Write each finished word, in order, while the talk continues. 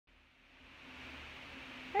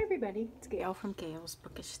Hi everybody, it's Gail from Gail's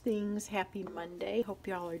Bookish Things. Happy Monday. Hope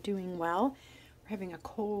y'all are doing well. We're having a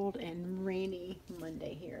cold and rainy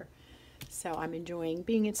Monday here. So I'm enjoying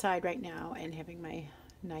being inside right now and having my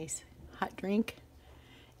nice hot drink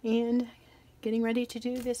and getting ready to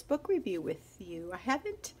do this book review with you. I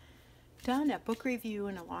haven't done a book review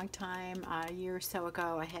in a long time. A year or so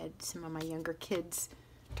ago I had some of my younger kids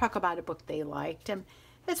talk about a book they liked, and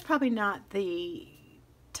it's probably not the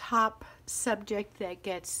top subject that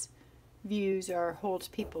gets views or holds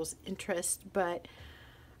people's interest, but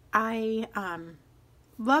I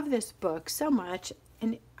love this book so much,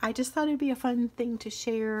 and I just thought it'd be a fun thing to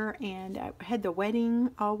share. And I had the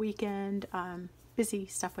wedding all weekend, busy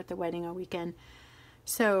stuff with the wedding all weekend,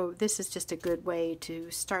 so this is just a good way to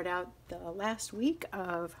start out the last week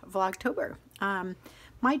of Vlogtober.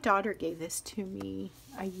 My daughter gave this to me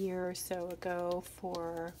a year or so ago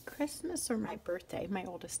for Christmas or my birthday, my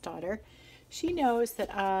oldest daughter. She knows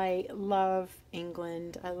that I love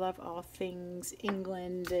England. I love all things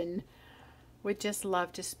England and would just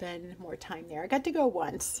love to spend more time there. I got to go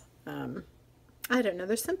once. I don't know,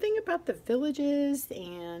 there's something about the villages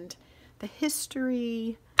and the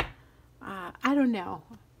history. I don't know.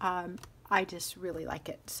 I just really like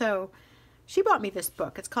it. So she bought me this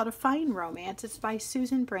book. It's called A Fine Romance. It's by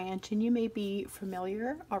Susan Branch, and you may be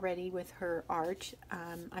familiar already with her art.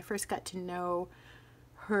 I first got to know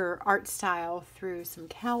her art style through some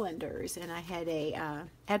calendars, and I had a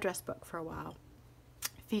address book for a while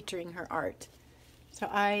featuring her art. So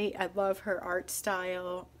I love her art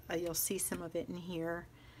style. You'll see some of it in here.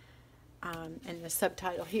 And the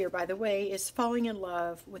subtitle here, by the way, is Falling in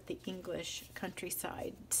Love with the English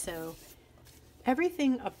Countryside. So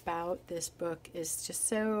everything about this book is just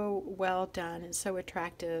so well done and so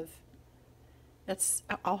attractive. That's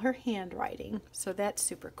all her handwriting, so that's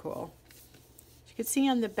super cool. You can see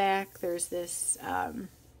on the back there's this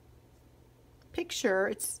picture.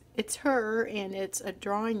 It's her, and it's a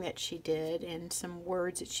drawing that she did and some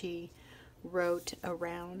words that she wrote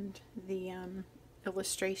around the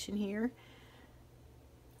illustration here.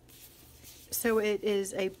 So it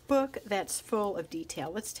is a book that's full of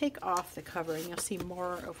detail. Let's take off the cover and you'll see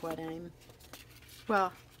more of what I'm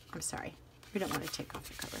sorry. We don't want to take off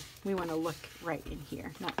the cover. We want to look right in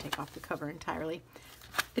here, not take off the cover entirely.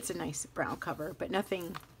 It's a nice brown cover, but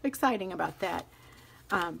nothing exciting about that.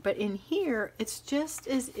 But in here, it's just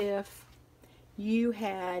as if you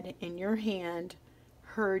had in your hand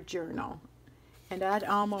her journal. And I'd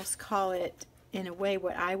almost call it, in a way,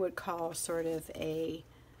 what I would call sort of a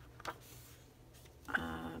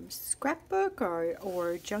scrapbook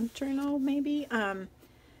or junk journal, maybe.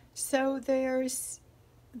 So there's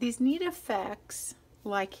these neat effects,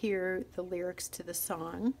 like here, the lyrics to the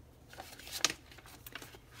song.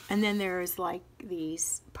 And then there's like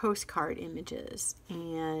these postcard images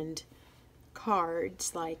and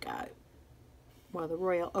cards like, the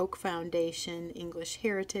Royal Oak Foundation, English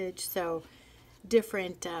Heritage, so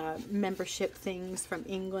different membership things from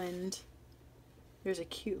England. There's a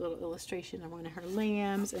cute little illustration of one of her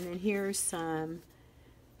lambs, and then here's some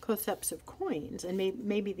close-ups of coins, and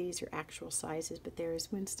maybe these are actual sizes, but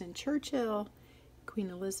there's Winston Churchill,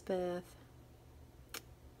 Queen Elizabeth,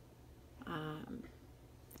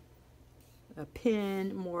 a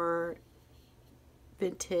pin, more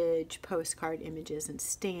vintage postcard images and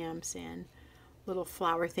stamps and little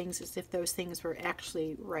flower things as if those things were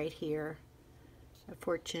actually right here. A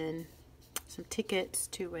fortune, some tickets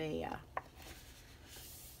to a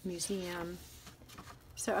museum.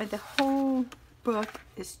 So the whole book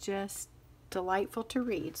is just delightful to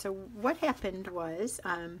read. So what happened was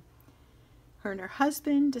her and her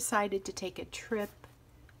husband decided to take a trip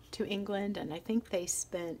to England, and I think they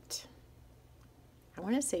spent, I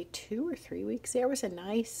want to say 2 or 3 weeks there. It was a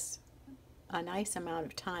nice amount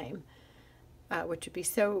of time, which would be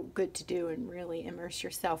so good to do and really immerse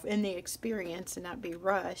yourself in the experience and not be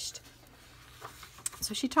rushed.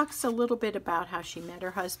 So she talks a little bit about how she met her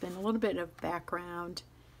husband, a little bit of background.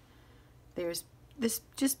 There's this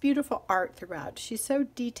just beautiful art throughout. She's so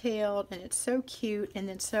detailed and it's so cute. And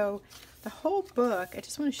then so the whole book, I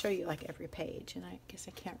just want to show you like every page, and I guess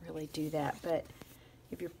I can't really do that, but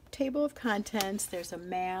if your table of contents, there's a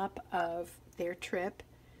map of their trip.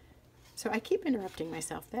 So I keep interrupting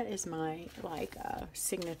myself. That is my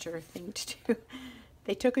signature thing to do.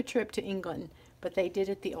 They took a trip to England, but they did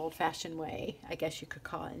it the old-fashioned way, I guess you could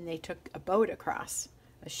call it. And they took a boat across,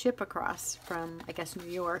 a ship across from, I guess,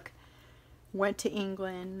 New York, went to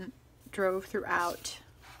England, drove throughout,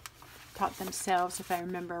 taught themselves, if I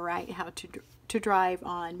remember right, how to drive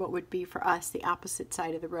on what would be for us the opposite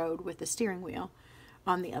side of the road with the steering wheel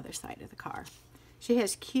on the other side of the car. She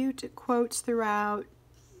has cute quotes throughout,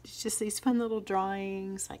 it's just these fun little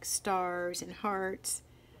drawings like stars and hearts.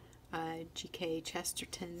 G.K.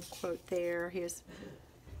 Chesterton quote there. Here's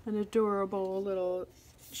an adorable little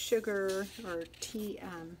sugar or tea,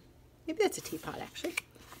 maybe that's a teapot actually.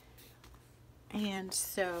 And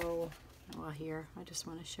so, well, here, I just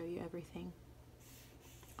want to show you everything.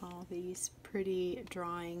 All these pretty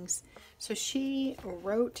drawings. So she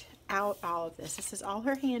wrote out all of this. This is all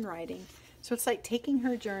her handwriting. So it's like taking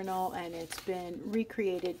her journal and it's been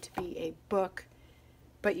recreated to be a book,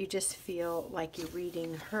 but you just feel like you're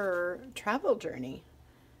reading her travel journey.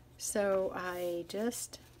 So I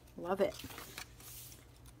just love it.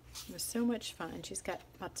 It was so much fun. She's got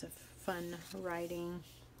lots of fun writing.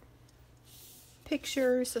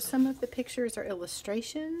 Pictures. So some of the pictures are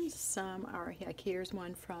illustrations. Some are, like here's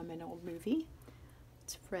one from an old movie.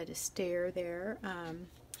 It's Fred Astaire there.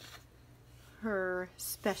 Her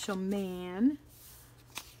special man.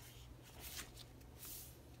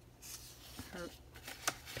 Her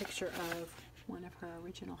picture of one of her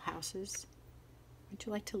original houses. Would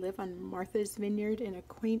you like to live on Martha's Vineyard in a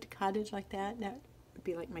quaint cottage like that? That would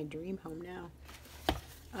be like my dream home now.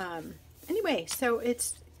 Anyway, so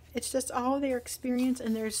it's just all their experience,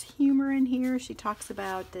 and there's humor in here. She talks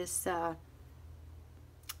about this, I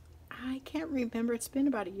can't remember, it's been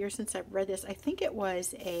about a year since I've read this. I think it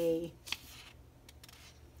was a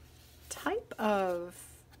type of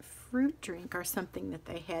fruit drink or something that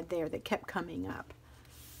they had there that kept coming up.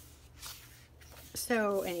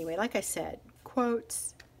 So anyway, like I said,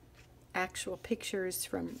 quotes, actual pictures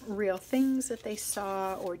from real things that they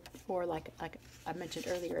saw, or like I mentioned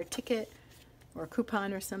earlier, a ticket or a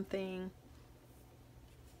coupon or something.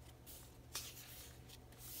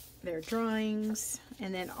 Their drawings,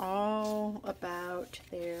 and then all about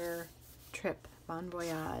their trip, Bon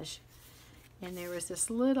Voyage. And there was this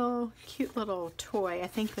little cute little toy, I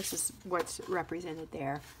think this is what's represented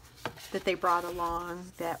there, that they brought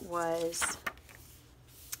along that was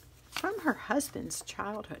from her husband's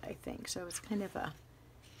childhood, I think. So it's kind of a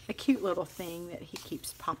cute little thing that he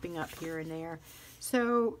keeps popping up here and there.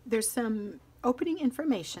 So there's some opening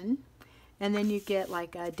information, and then you get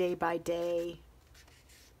like a day-by-day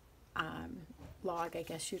log, I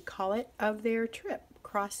guess you'd call it, of their trip.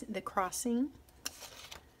 The crossing,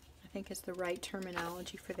 I think is the right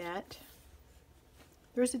terminology for that.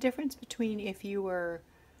 There's a difference between if you were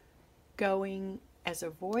going as a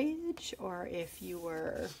voyage or if you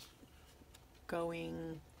were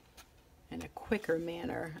going in a quicker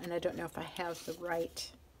manner, and I don't know if I have the right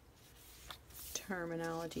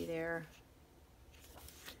terminology there.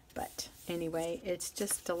 But anyway, it's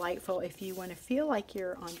just delightful if you want to feel like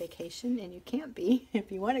you're on vacation, and you can't be.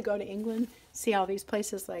 If you want to go to England, see all these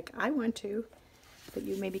places like I want to, but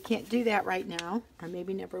you maybe can't do that right now, or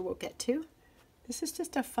maybe never will get to. This is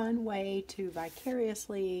just a fun way to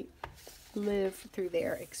vicariously live through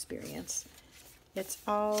their experience. It's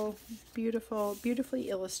all beautiful, beautifully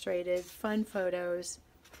illustrated, fun photos.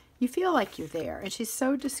 You feel like you're there, and she's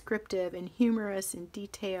so descriptive and humorous and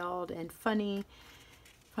detailed and funny.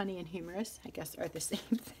 Funny and humorous, I guess, are the same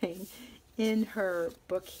thing in her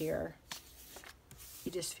book here.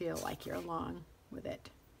 You just feel like you're along with it.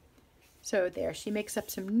 So there, she makes up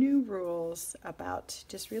some new rules about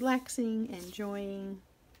just relaxing, enjoying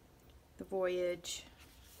the voyage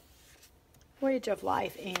of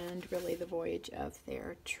life, and really the voyage of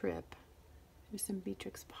their trip. There's some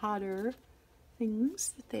Beatrix Potter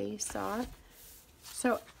things that they saw.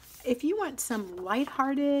 So if you want some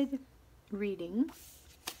lighthearted reading,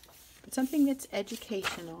 but something that's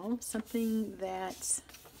educational, something that's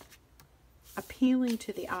appealing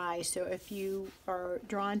to the eye, so if you are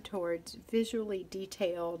drawn towards visually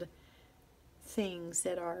detailed things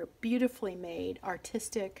that are beautifully made,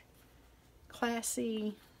 artistic,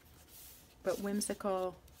 classy, but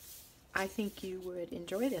whimsical, I think you would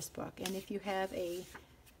enjoy this book. And if you have a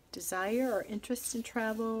desire or interest in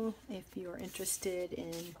travel, if you are interested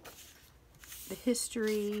in the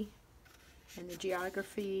history and the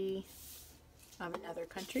geography of another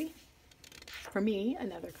country, for me,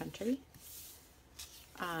 another country,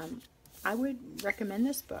 I would recommend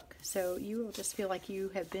this book. So you will just feel like you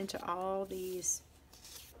have been to all these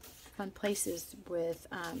fun places with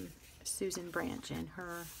Susan Branch and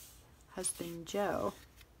her husband Joe.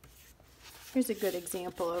 Here's a good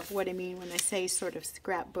example of what I mean when I say sort of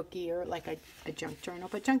scrapbooky or like a junk journal,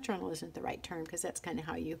 but junk journal isn't the right term because that's kind of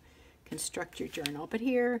how you construct your journal. But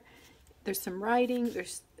here there's some writing,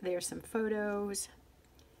 there's some photos,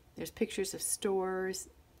 there's pictures of stores,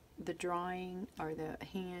 the drawing or the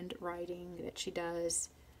handwriting that she does,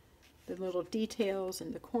 the little details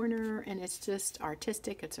in the corner, and it's just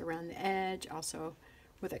artistic. It's around the edge, also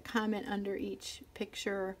with a comment under each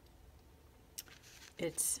picture.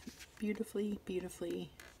 It's beautifully, beautifully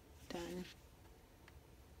done.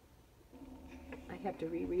 I have to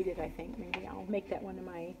reread it, I think. Maybe I'll make that one of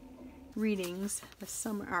my readings this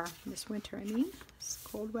summer, or this winter, I mean, as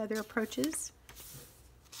cold weather approaches.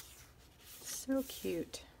 So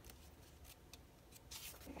cute.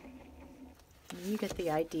 And you get the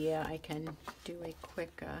idea. I can do a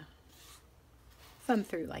quick thumb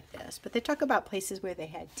through like this. But they talk about places where they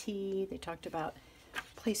had tea. They talked about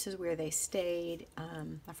places where they stayed.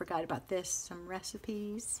 I forgot about this, some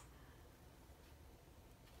recipes.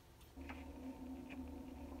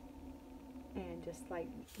 And just like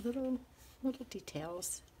little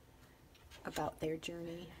details about their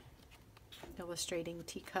journey, illustrating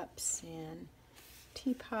teacups and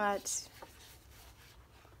teapots,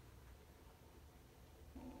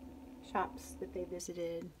 shops that they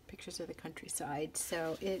visited, pictures of the countryside.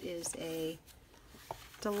 So it is a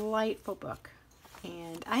delightful book.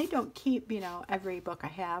 And I don't keep, you know, every book I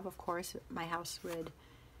have. Of course, my house would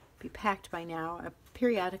be packed by now.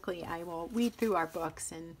 Periodically, I will read through our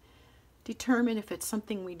books and determine if it's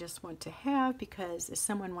something we just want to have, because as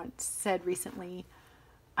someone once said recently,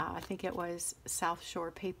 I think it was South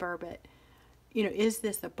Shore Paper, but you know, is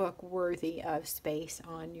this a book worthy of space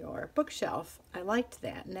on your bookshelf? I liked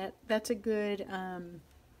that, and that's a good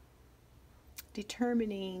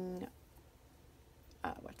determining,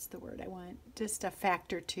 what's the word I want, just a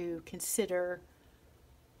factor to consider,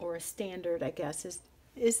 or a standard, I guess,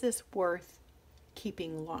 is this worth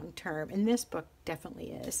keeping long term? And this book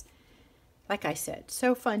definitely is. Like I said,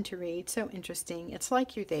 so fun to read, so interesting. It's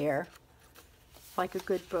like you're there, like a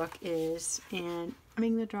good book is. And I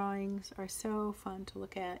mean, the drawings are so fun to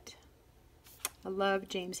look at. I love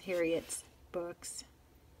James Herriot's books.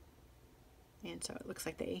 And so it looks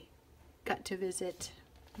like they got to visit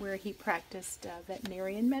where he practiced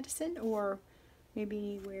veterinarian medicine, or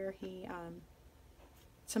maybe where he,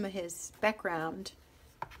 some of his background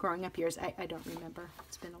growing up years. I don't remember.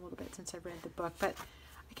 It's been a little bit since I've read the book, but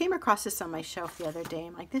I came across this on my shelf the other day.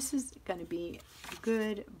 I'm like, this is going to be a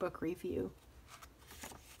good book review.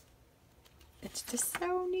 It's just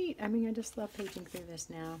so neat. I mean, I just love paging through this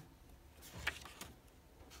now.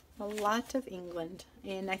 A lot of England,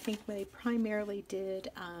 and I think they primarily did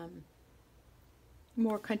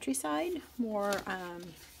more countryside, more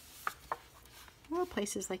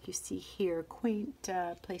places like you see here, quaint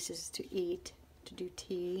places to eat, to do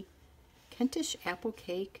tea, Kentish apple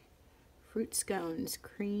cake, fruit scones,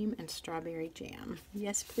 cream, and strawberry jam.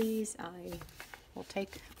 Yes, please. I will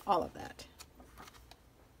take all of that.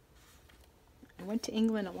 I went to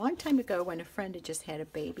England a long time ago when a friend had just had a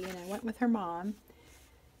baby, and I went with her mom,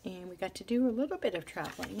 and we got to do a little bit of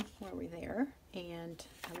traveling while we were there. And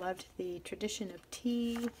I loved the tradition of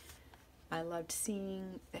tea. I loved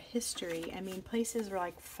seeing the history. I mean, places were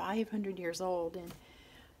like 500 years old, and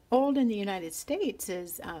old in the United States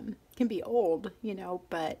is can be old, you know,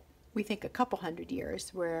 but we think a couple hundred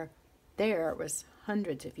years, where there it was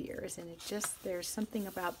hundreds of years. And it just, there's something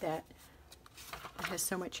about that that has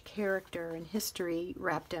so much character and history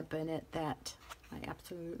wrapped up in it that I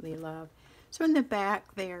absolutely love. So in the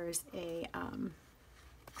back there's a,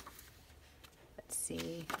 let's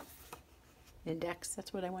see, index,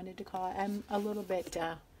 that's what I wanted to call it. I'm a little bit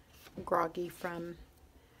groggy from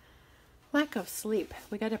lack of sleep.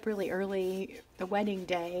 We got up really early the wedding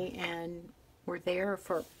day, and we're there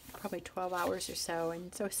for probably 12 hours or so,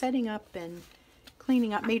 and so setting up and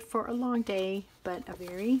cleaning up made for a long day, but a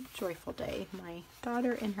very joyful day. My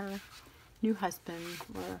daughter and her new husband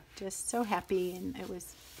were just so happy, and it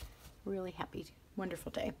was a really happy,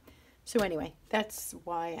 wonderful day. So anyway, that's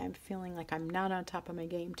why I'm feeling like I'm not on top of my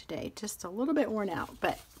game today. Just a little bit worn out,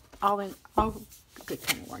 but all good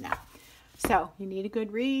kind of worn out. So you need a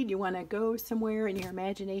good read. You want to go somewhere in your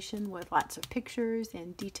imagination with lots of pictures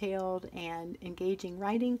and detailed and engaging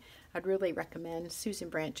writing. I'd really recommend Susan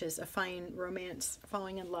Branch's A Fine Romance,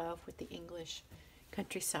 Falling in Love with the English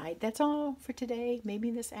Countryside. That's all for today. Maybe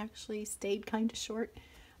this actually stayed kind of short.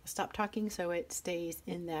 I'll stop talking so it stays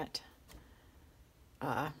in that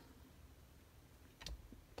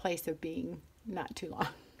place of being not too long.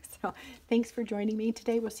 So thanks for joining me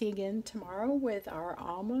today. We'll see you again tomorrow with our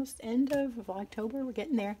almost end of Vlogtober. We're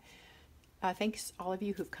getting there. Thanks all of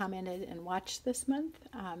you who've commented and watched this month.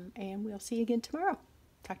 And we'll see you again tomorrow.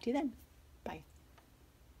 Talk to you then. Bye.